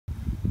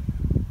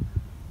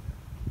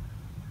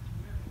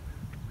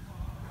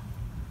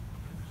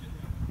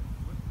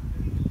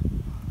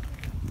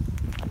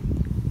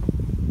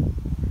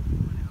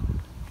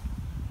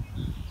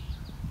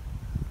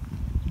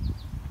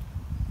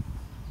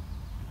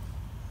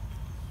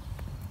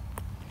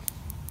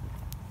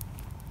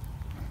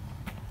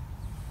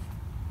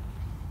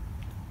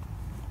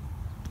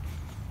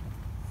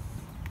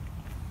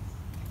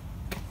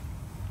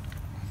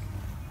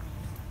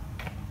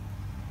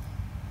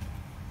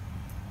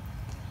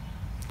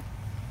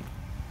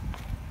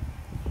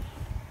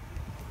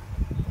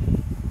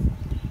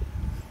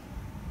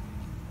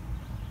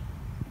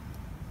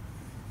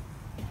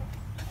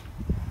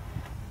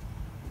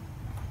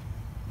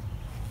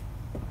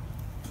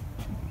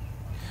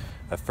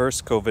A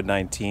first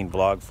COVID-19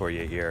 vlog for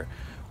you here.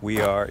 We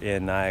are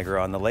in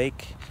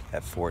Niagara-on-the-Lake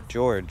at Fort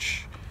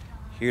George.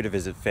 Here to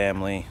visit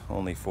family,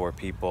 only 4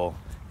 people.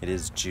 It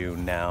is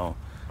June now,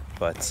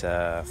 but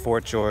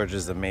Fort George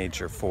is a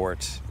major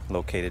fort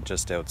located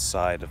just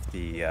outside of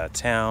the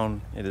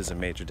town. It is a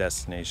major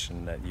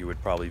destination that you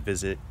would probably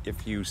visit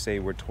if you say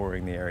we're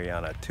touring the area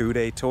on a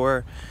 2-day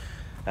tour.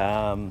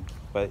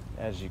 But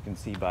as you can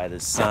see by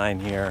this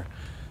sign here,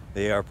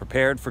 they are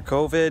prepared for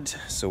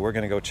COVID, so we're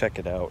gonna go check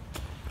it out.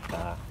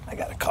 I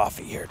got a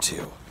coffee here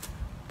too,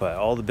 but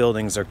all the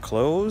buildings are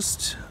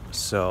closed,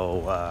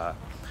 so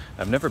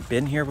I've never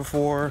been here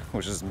before,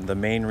 which is the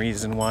main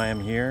reason why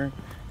I'm here,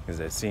 because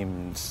it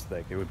seems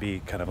like it would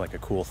be kind of like a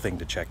cool thing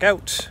to check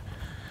out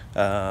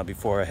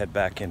before I head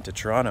back into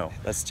Toronto.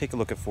 Let's take a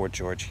look at Fort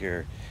George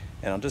here,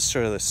 and I'll just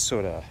sort of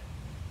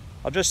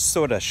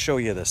show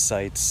you the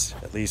sights,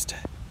 at least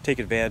take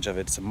advantage of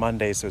it. It's a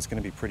Monday, so it's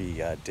going to be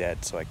pretty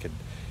dead, so I could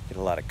get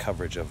a lot of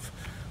coverage of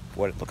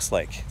what it looks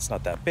like. It's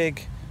not that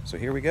big, so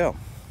here we go.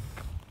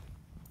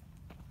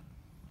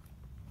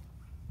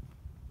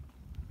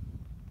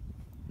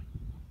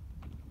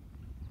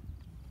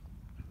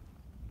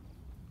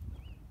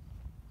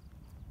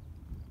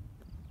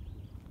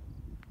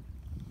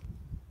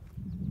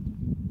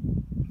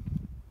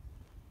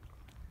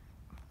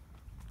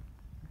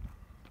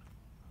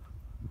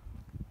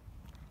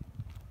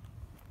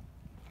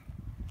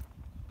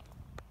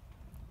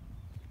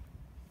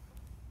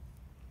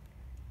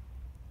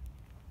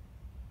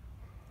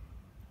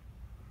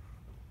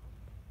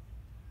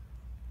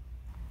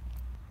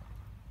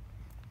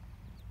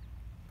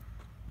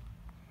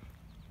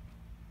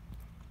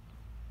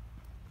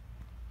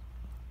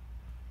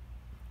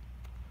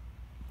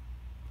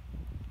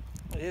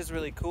 It is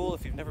really cool.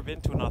 If you've never been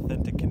to an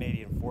authentic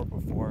Canadian fort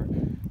before,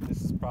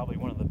 this is probably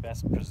one of the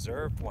best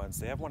preserved ones.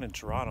 They have one in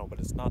Toronto, but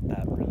it's not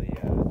that really,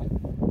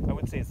 I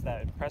wouldn't say it's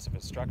that impressive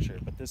a structure,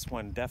 but this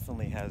one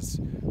definitely has,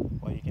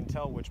 well, you can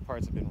tell which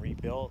parts have been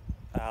rebuilt.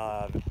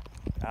 A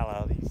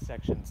la these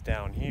sections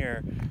down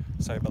here.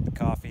 Sorry about the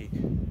coffee,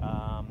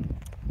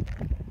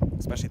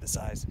 especially the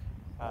size.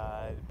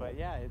 But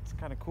yeah, it's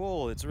kind of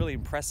cool. It's really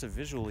impressive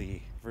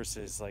visually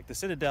versus like the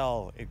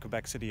Citadel in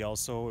Quebec City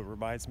also it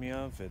reminds me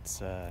of.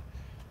 It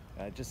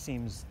just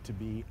seems to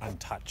be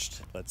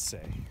untouched, let's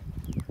say.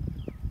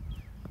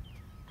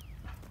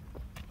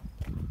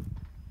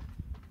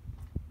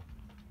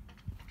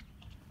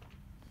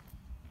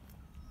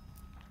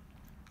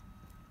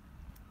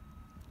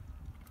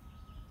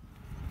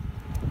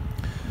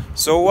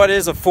 So what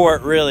is a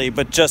fort really,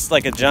 but just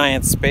like a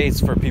giant space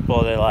for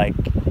people to, like,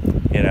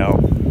 you know,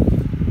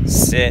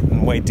 sit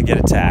and wait to get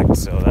attacked.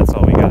 So that's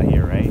all we got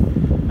here, right?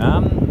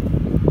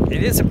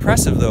 It is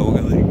impressive though.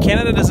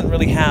 Canada doesn't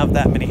really have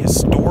that many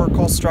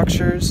historical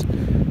structures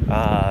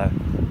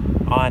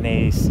on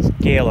a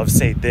scale of,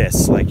 say,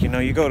 this. Like, you know,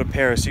 you go to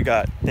Paris, you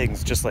got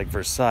things just like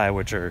Versailles,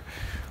 which are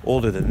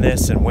older than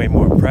this and way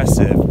more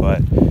impressive. But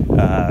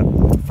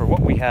for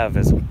what we have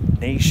as a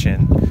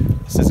nation,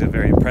 this is a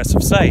very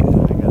impressive sight,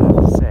 I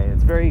gotta say.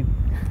 It's very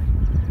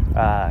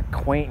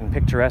quaint and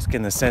picturesque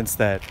in the sense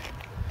that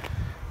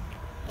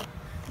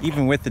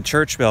even with the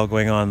church bell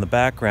going on in the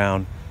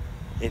background,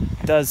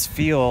 it does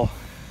feel,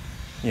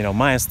 you know,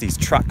 minus these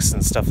trucks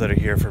and stuff that are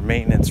here for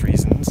maintenance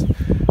reasons,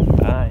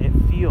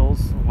 it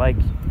feels like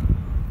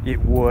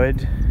it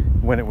would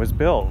when it was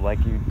built.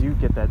 Like, you do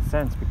get that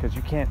sense because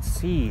you can't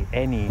see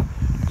any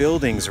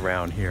buildings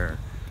around here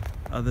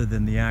other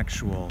than the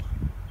actual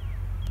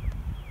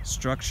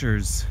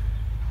structures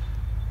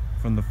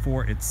from the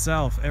fort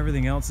itself.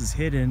 Everything else is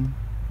hidden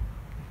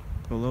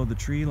below the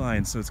tree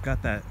line, so it's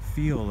got that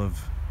feel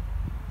of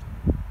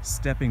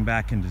stepping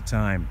back into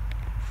time.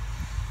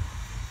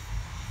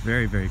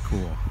 Very, very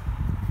cool.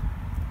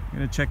 I'm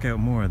gonna check out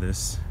more of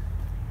this.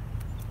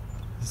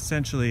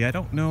 Essentially, I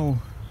don't know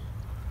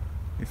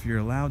if you're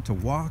allowed to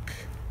walk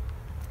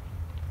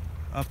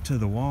up to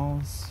the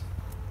walls,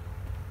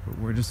 but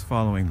we're just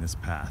following this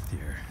path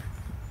here.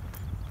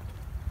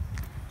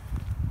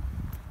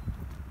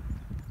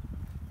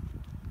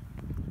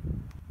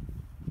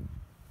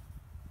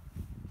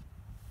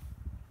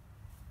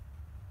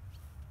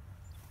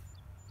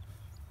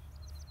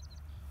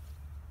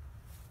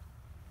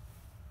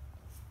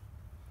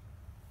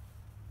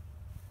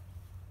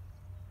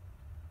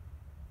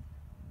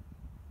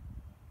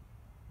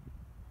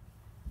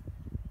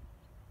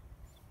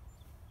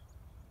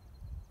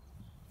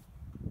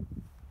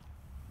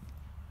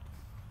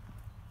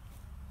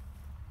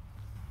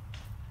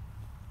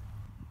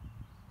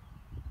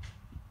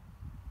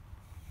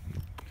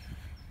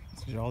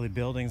 These are all the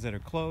buildings that are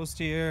closed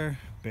here,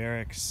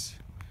 barracks.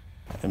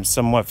 I'm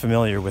somewhat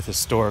familiar with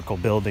historical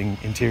building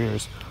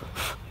interiors.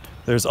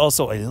 There's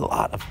also a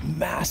lot of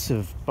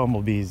massive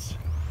bumblebees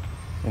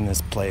in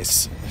this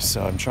place,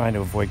 so I'm trying to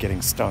avoid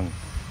getting stung.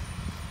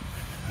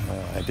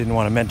 I didn't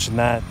want to mention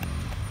that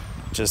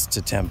just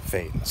to tempt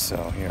fate. So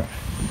here,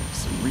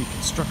 some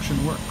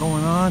reconstruction work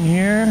going on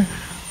here.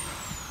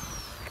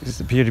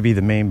 These appear to be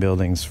the main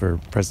buildings for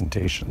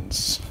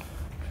presentations.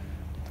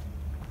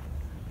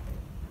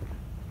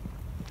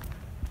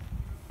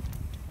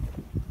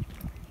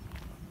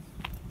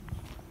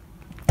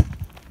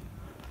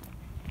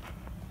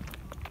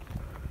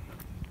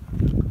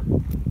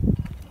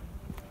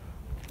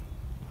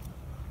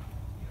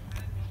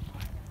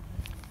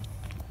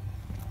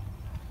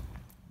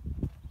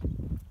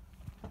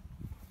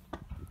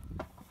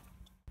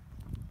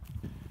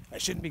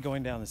 shouldn't be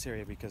going down this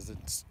area because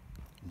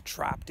I'm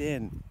trapped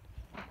in.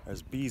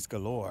 There's bees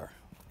galore,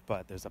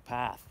 but there's a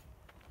path,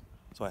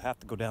 so I have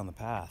to go down the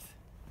path.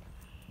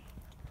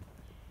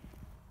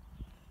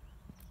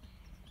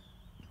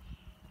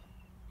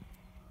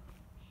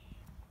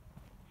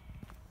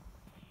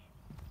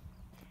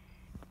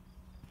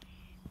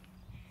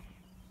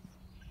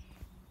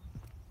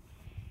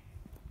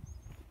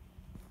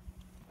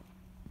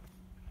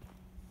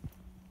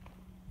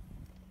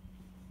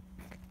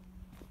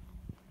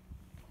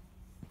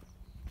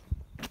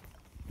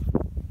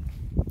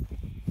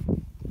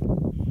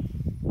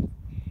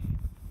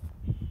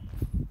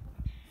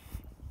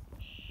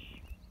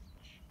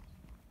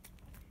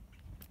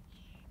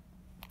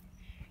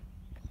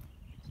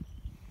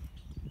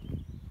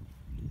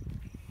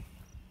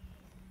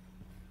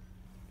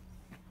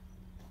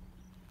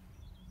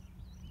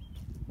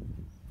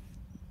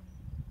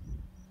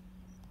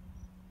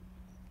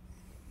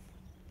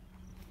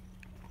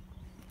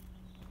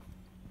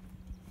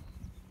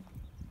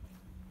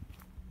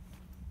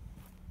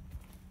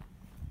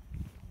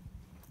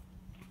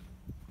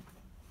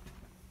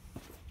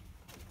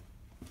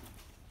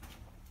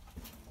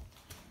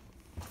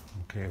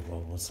 Okay,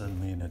 well, we're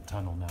suddenly in a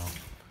tunnel now.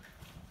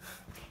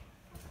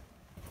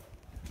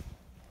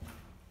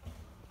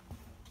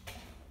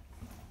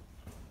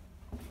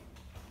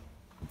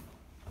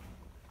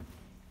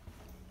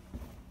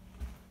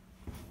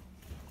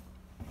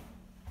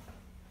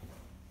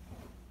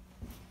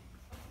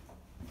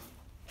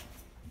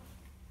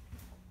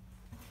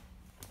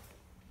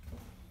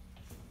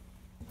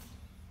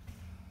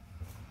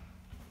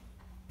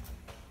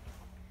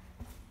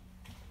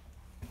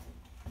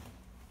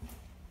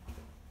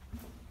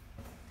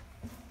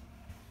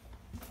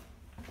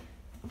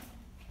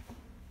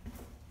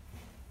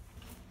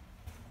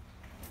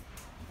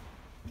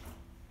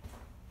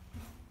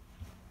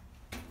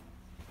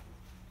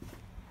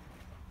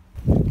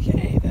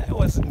 Okay, that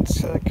wasn't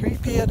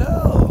creepy at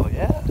all,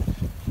 yeah.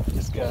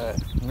 Just got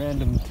a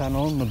random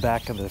tunnel in the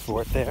back of the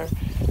fort there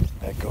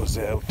that goes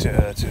out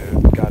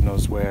to God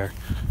knows where,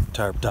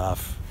 tarped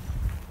off,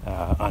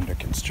 under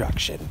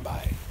construction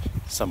by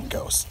some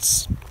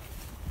ghosts.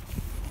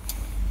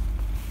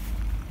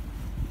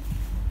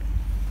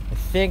 I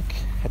think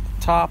at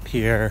the top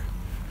here,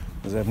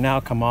 as I've now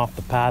come off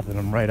the path and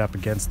I'm right up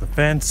against the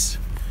fence,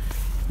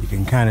 you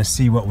can kind of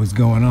see what was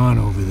going on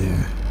over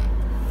there.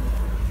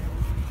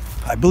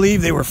 I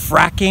believe they were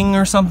fracking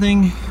or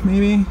something,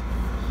 maybe.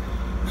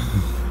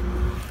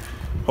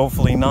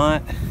 Hopefully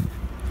not.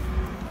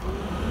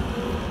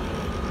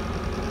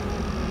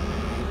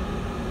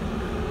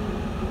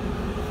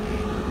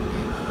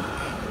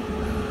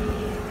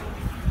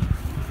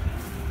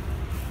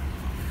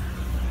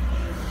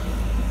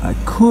 I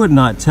could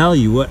not tell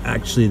you what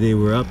actually they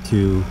were up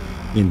to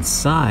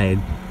inside.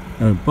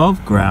 And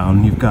above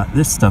ground, you've got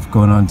this stuff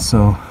going on,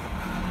 so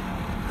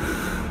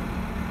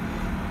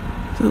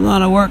there's a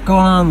lot of work going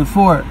on in the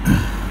fort.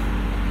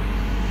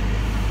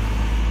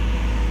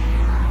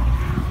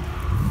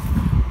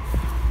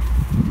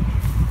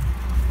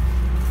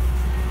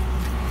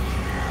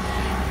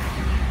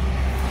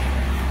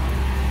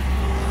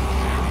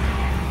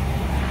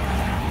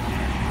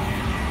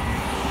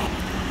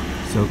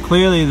 So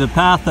clearly the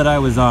path that I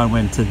was on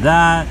went to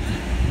that,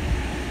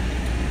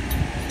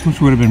 which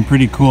would have been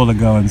pretty cool to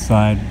go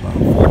inside, but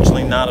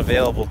unfortunately not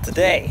available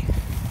today.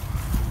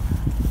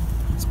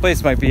 This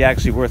place might be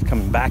actually worth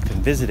coming back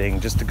and visiting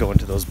just to go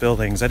into those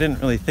buildings. I didn't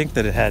really think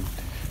that it had,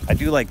 I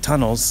do like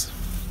tunnels,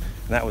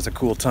 and that was a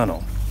cool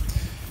tunnel.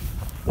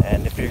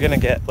 And if you're gonna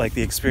get like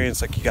the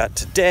experience like you got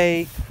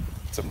today,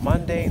 it's a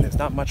Monday and there's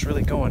not much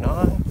really going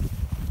on,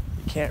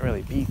 you can't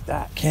really beat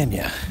that, can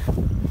you?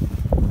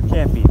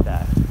 Can't beat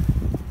that.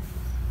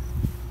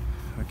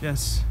 I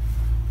guess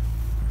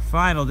our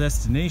final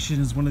destination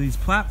is one of these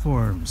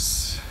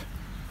platforms.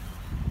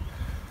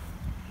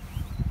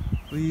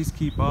 Please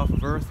keep off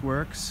of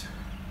earthworks.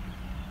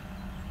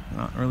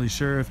 Not really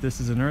sure if this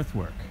is an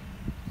earthwork.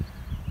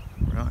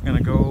 We're not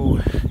gonna go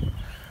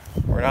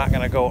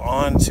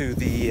onto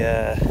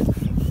the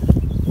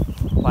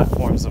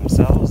platforms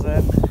themselves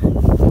then,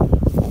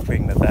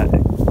 hoping that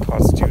that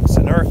constitutes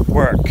an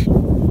earthwork.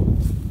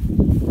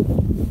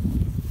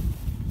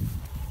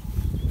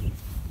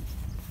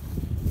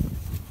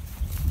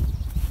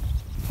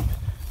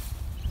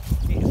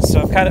 So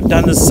I've kind of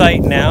done the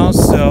site now,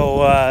 so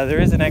there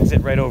is an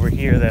exit right over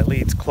here that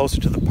leads closer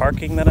to the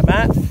parking that I'm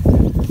at,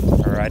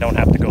 or I don't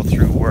have to go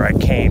through where I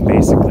came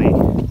basically,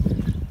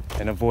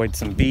 and avoid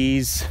some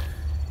bees.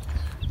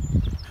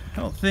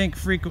 I don't think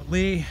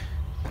frequently.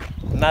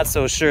 I'm not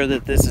so sure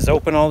that this is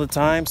open all the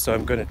time, so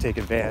I'm going to take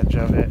advantage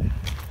of it.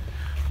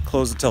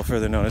 Close until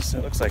further notice.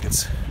 It looks like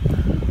it's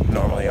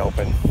normally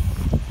open.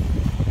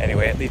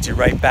 Anyway, it leads you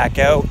right back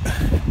out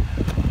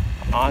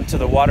onto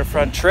the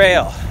waterfront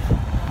trail,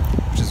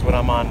 which is what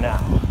I'm on now.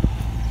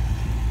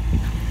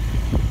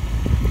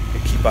 We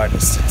keep our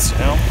distance, you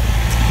know?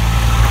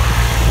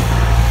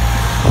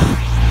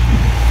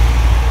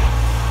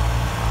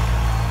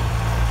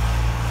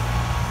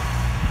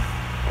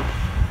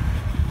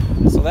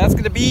 So So that's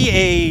going to be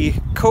a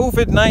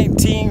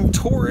COVID-19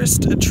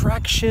 tourist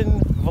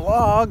attraction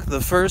vlog, the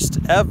first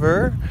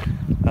ever,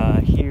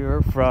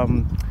 here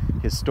from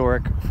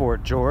historic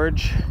Fort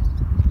George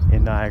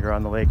in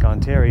Niagara-on-the-Lake,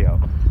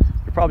 Ontario.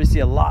 You'll probably see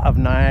a lot of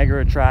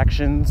Niagara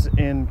attractions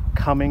in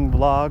coming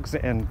vlogs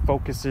and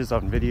focuses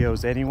on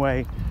videos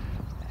anyway,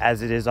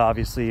 as it is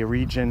obviously a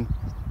region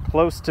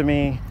close to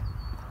me,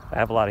 I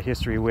have a lot of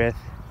history with,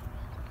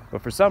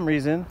 but for some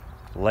reason,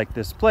 like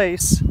this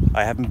place,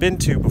 I haven't been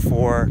to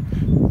before,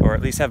 or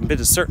at least haven't been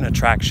to certain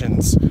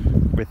attractions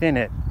within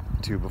it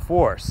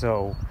before.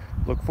 So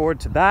look forward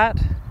to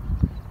that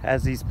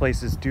as these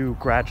places do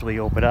gradually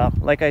open up.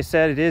 Like I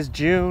said, it is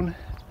June,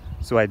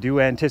 so I do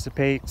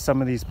anticipate some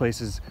of these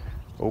places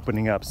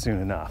opening up soon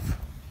enough.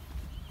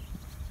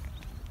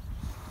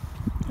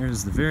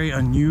 Here's the very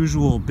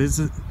unusual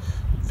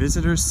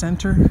visitor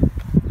center.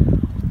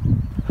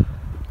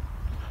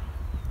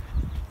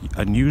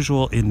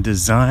 Unusual in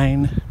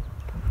design.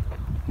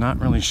 Not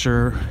really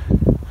sure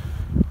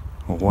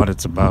what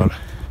it's about.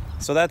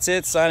 So that's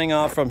it, signing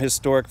off from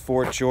historic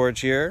Fort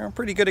George here. A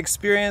pretty good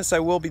experience. I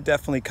will be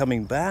definitely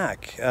coming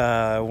back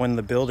when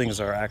the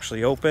buildings are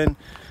actually open.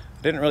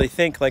 I didn't really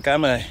think, like I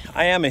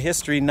am a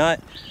history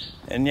nut,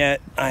 and yet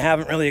I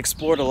haven't really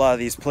explored a lot of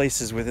these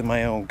places within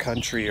my own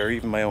country or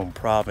even my own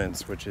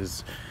province, which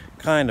is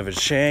kind of a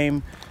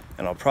shame.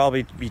 And I'll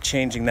probably be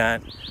changing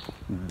that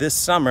this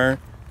summer,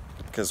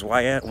 because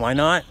why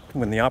not?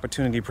 When the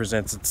opportunity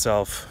presents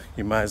itself,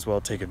 you might as well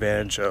take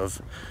advantage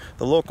of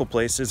the local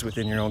places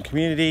within your own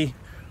community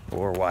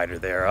or wider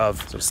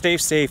thereof. So stay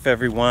safe,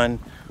 everyone.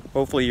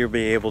 Hopefully you'll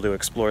be able to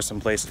explore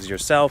some places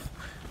yourself.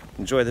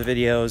 Enjoy the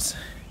videos,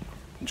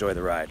 enjoy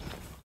the ride.